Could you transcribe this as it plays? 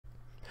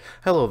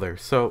Hello there.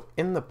 So,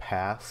 in the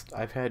past,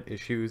 I've had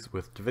issues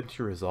with Davinci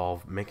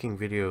Resolve making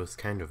videos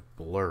kind of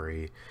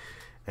blurry,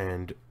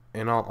 and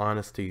in all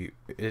honesty,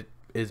 it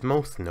is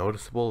most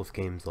noticeable with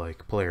games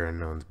like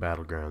PlayerUnknown's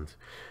Battlegrounds.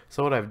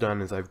 So what I've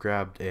done is I've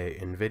grabbed a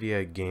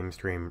NVIDIA game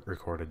stream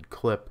recorded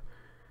clip.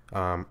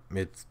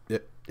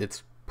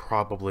 It's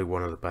probably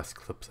one of the best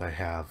clips I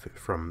have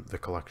from the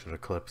collection of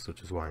clips,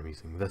 which is why I'm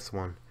using this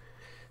one.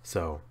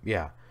 So,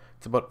 yeah,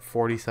 it's about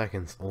 40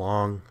 seconds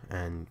long,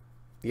 and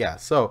yeah,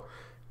 so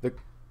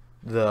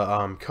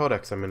the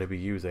codecs I'm going to be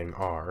using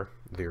are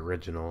the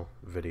original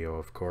video,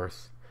 of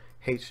course,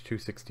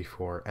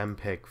 H.264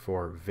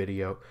 MPEG-4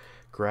 video,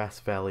 Grass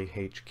Valley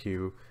HQ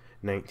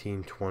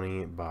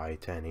 1920 by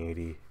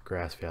 1080,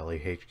 Grass Valley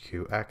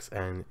HQX,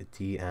 and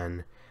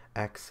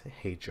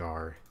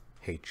DNxHR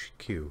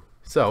HQ.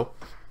 So,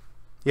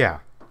 yeah,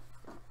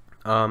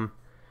 I'm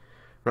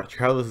not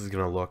sure how this is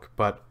going to look,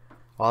 but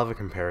I'll have a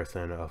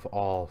comparison of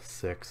all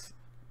six,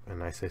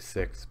 and I say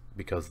six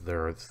because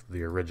there's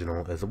the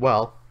original as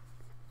well,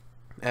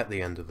 at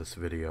the end of this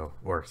video,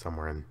 or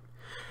somewhere in.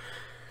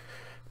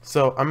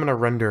 So I'm going to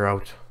render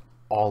out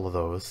all of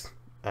those,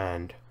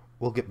 and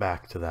we'll get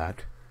back to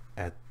that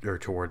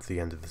towards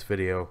the end of this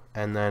video,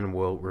 and then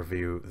we'll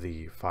review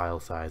the file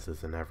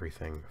sizes and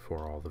everything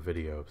for all the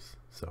videos.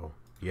 So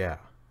yeah,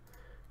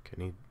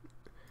 yeah,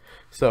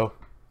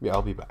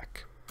 I'll be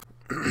back.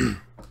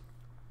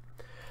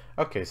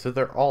 Okay, so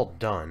they're all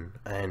done,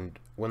 and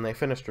when they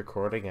finished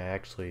recording, I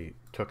actually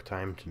took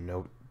time to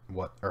note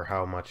what or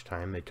how much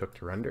time they took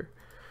to render.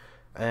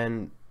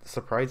 And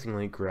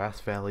surprisingly,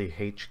 Grass Valley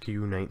HQ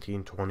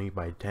 1920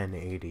 by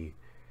 1080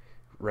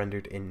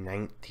 rendered in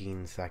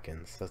 19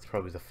 seconds. That's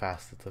probably the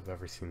fastest I've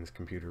ever seen this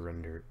computer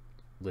render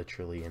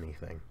literally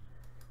anything.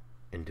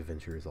 In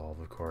Davinci Resolve,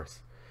 of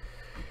course.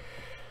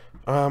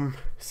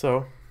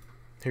 So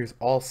here's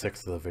all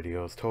six of the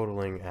videos,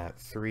 totaling at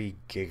 3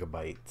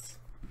 gigabytes.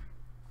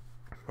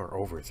 Or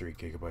over 3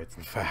 gigabytes,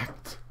 in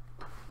fact.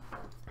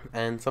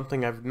 And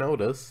something I've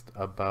noticed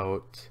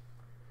about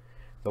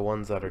the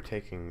ones that are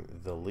taking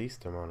the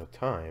least amount of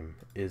time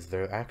is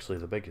they're actually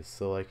the biggest.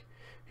 So like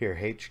here,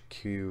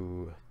 HQ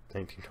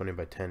 1920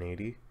 by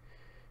 1080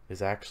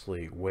 is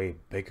actually way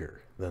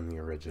bigger than the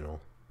original.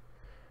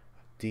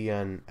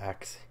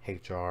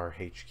 DNxHR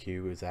HQ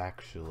is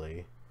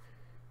actually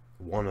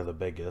one of the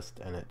biggest,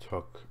 and it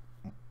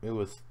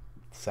was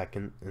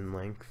second in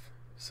length,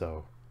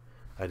 so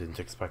I didn't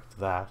expect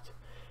that.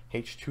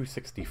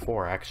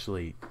 H.264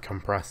 actually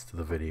compressed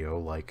the video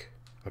like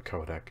a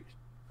codec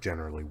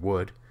generally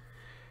would,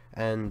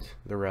 and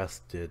the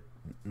rest did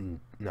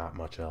not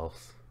much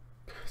else.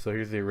 So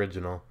here's the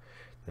original,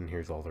 and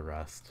here's all the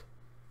rest.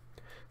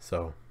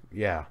 So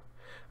yeah,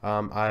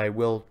 I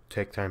will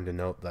take time to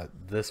note that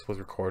this was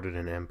recorded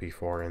in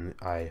MP4, and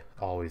I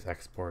always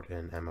export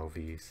in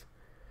MOVs.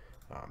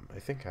 I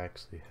think I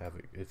actually have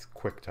it's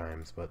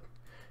QuickTimes, but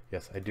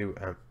yes, I do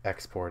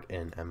export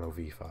in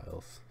MOV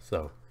files.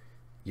 So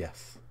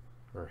yes,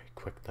 or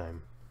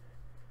QuickTime.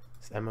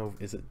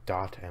 Is it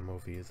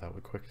 .mov? Is that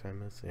what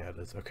QuickTime is? Yeah, it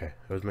is. Okay,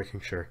 I was making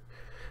sure.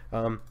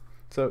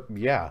 So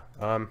yeah,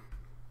 I'm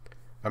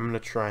gonna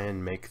try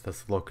and make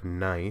this look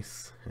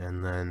nice,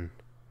 and then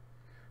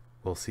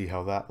we'll see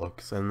how that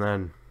looks, and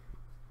then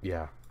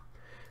yeah,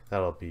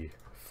 that'll be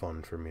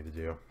fun for me to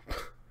do.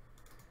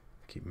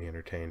 Keep me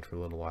entertained for a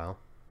little while.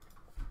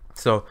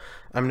 So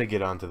I'm gonna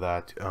get onto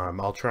that.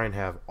 I'll try and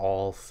have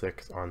all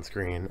 6 on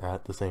screen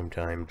at the same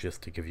time,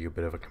 just to give you a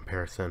bit of a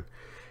comparison.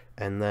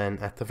 And then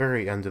at the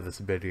very end of this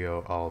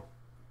video, I'll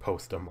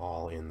post them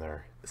all in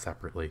there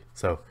separately.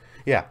 So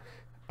yeah,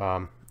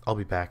 I'll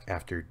be back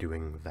after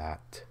doing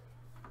that.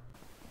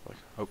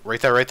 Oh, right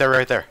there, right there,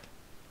 right there.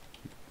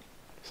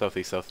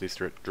 Southeast,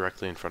 southeast,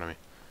 directly in front of me.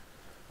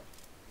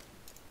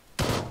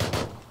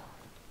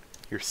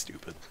 You're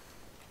stupid.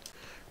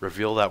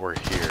 Reveal that we're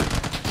here.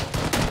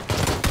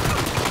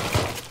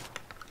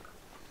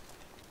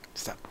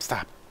 Stop,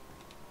 stop.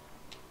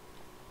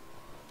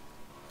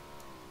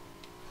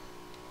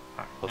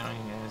 Alright, now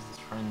you guys, this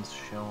friend's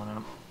showing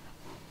up.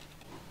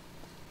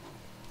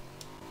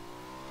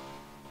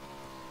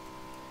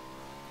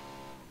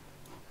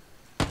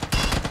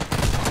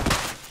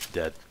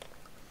 Dead.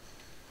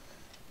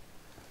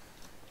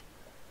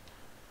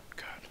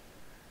 God.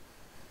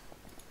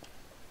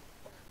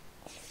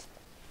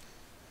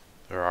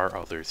 There are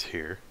others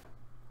here.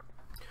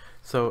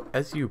 So,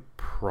 as you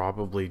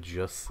probably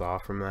just saw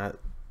from that,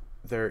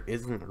 there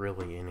isn't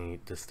really any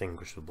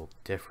distinguishable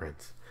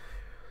difference.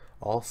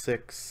 All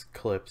 6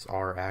 clips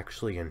are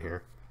actually in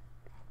here,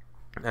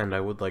 and I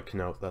would like to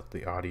note that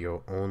the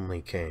audio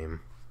only came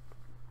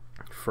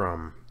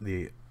from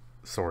the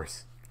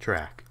source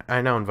track.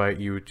 I now invite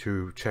you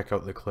to check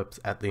out the clips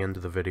at the end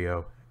of the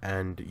video,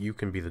 and you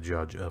can be the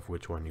judge of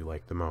which one you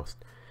like the most.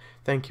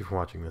 Thank you for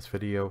watching this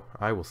video.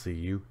 I will see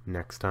you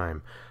next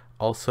time.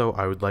 Also,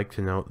 I would like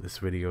to note this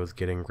video is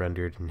getting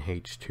rendered in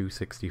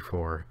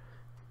H.264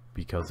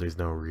 because there's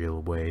no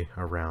real way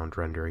around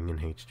rendering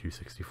in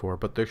H.264,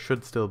 but there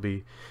should still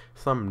be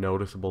some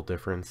noticeable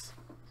difference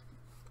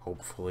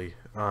hopefully.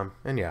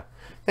 And yeah,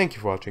 thank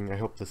you for watching. I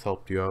hope this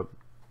helped you out.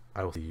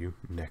 I will see you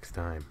next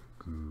time.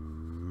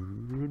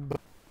 Goodbye.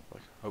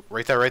 Oh,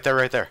 right there, right there,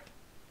 right there.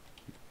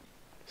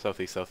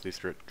 Southeast,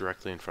 southeast,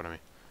 directly in front of me.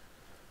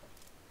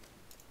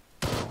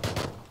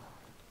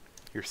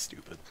 You're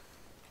stupid.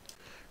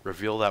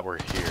 Reveal that we're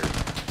here.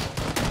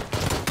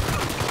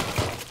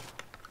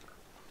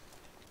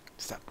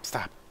 Stop,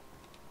 stop.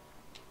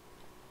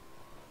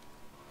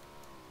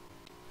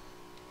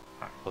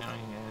 Alright, now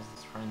you guys,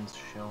 his friend's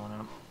showing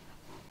up.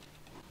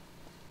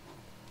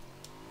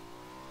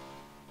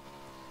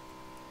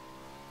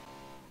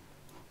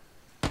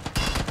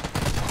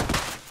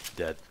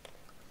 Dead.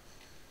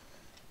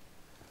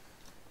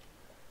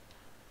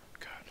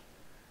 God.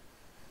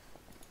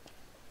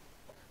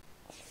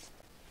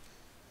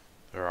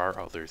 There are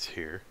others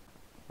here.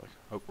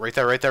 Oh, right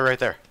there, right there, right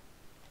there.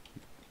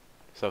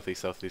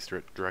 Southeast, southeast,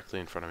 directly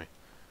in front of me.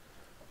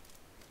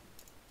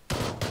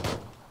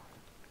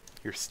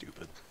 You're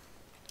stupid.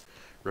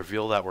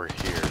 Reveal that we're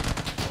here.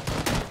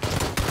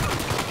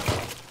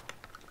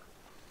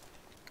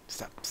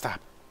 Stop, stop.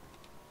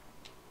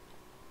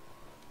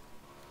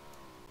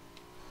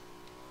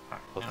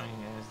 Alright, now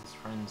you guys, his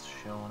friend's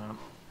showing up.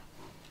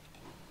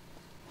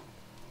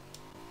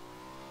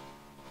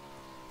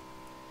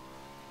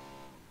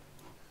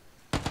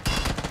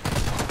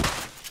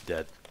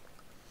 Dead.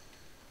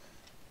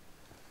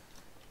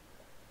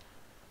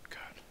 God.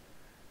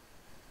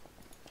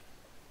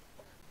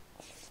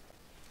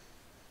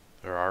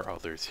 There are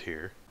others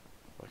here.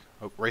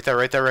 Oh, right there,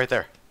 right there, right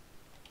there.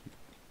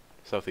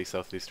 Southeast,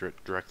 southeast,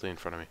 directly in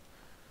front of me.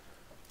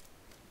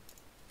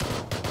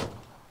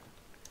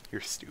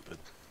 You're stupid.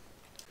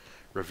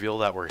 Reveal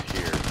that we're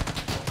here.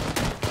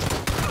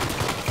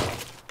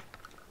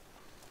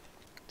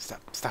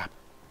 Stop, stop.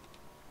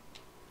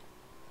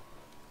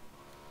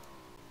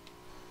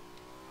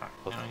 Alright,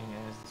 now you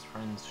guys, his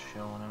friend's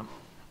showing up.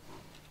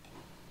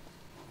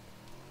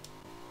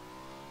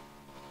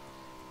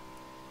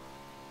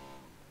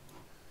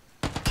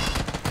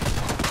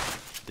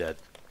 Dead.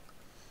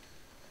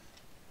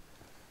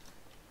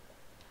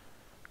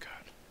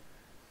 God.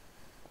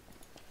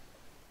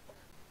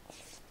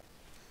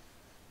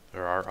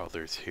 There are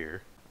others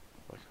here.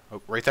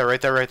 Oh, right there,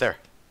 right there, right there.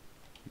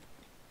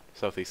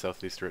 Southeast,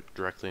 southeast,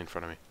 directly in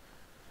front of me.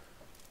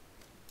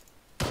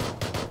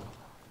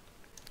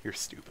 You're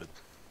stupid.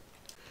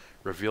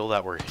 Reveal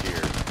that we're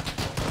here.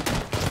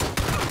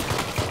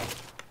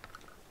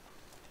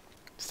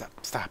 Stop,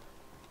 stop.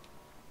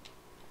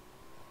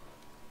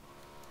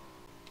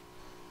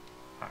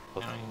 Alright,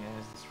 now you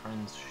guys, his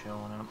friend's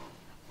showing up.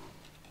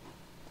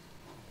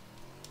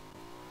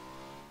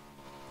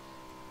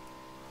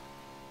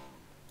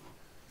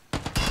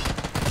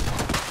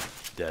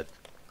 Dead.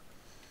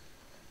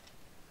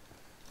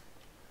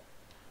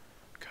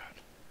 God.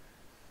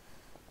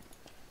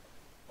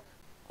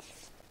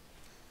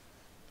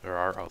 There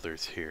are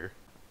others here.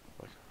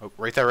 Oh,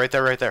 right there, right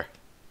there, right there.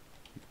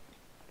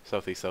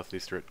 Southeast,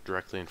 southeast,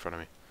 directly in front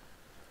of me.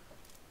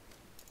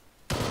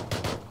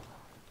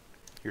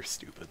 You're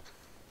stupid.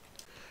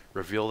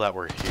 Reveal that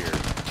we're here.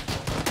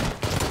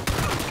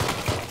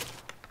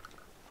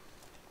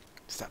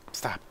 Stop,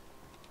 stop.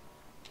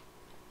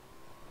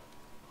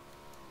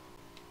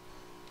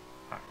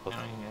 Alright,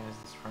 now you guys,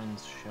 his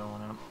friend's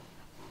showing up.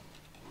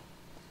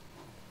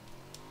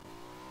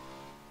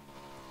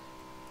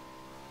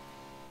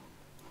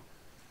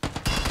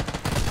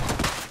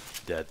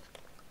 Dead.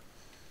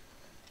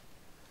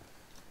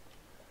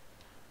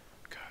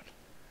 God.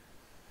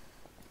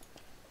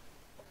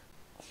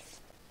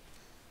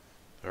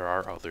 There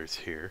are others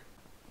here.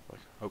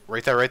 Oh,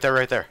 right there, right there,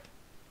 right there.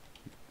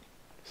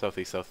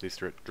 Southeast,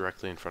 southeast,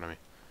 directly in front of me.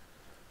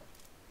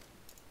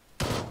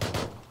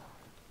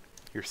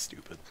 You're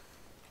stupid.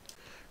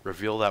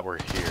 Reveal that we're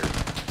here.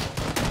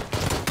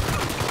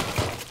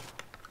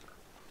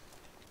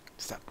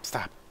 Stop,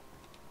 stop.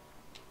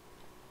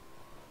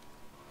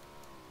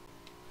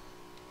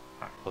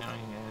 Alright, now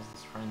you guys,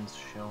 his friend's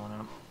showing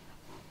up.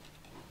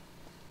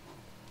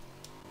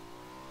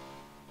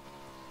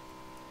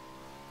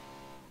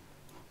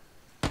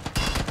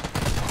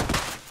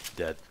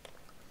 Dead.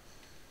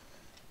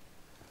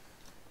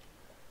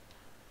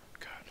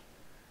 God.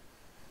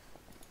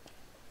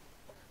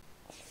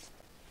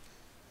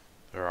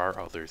 There are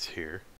others here.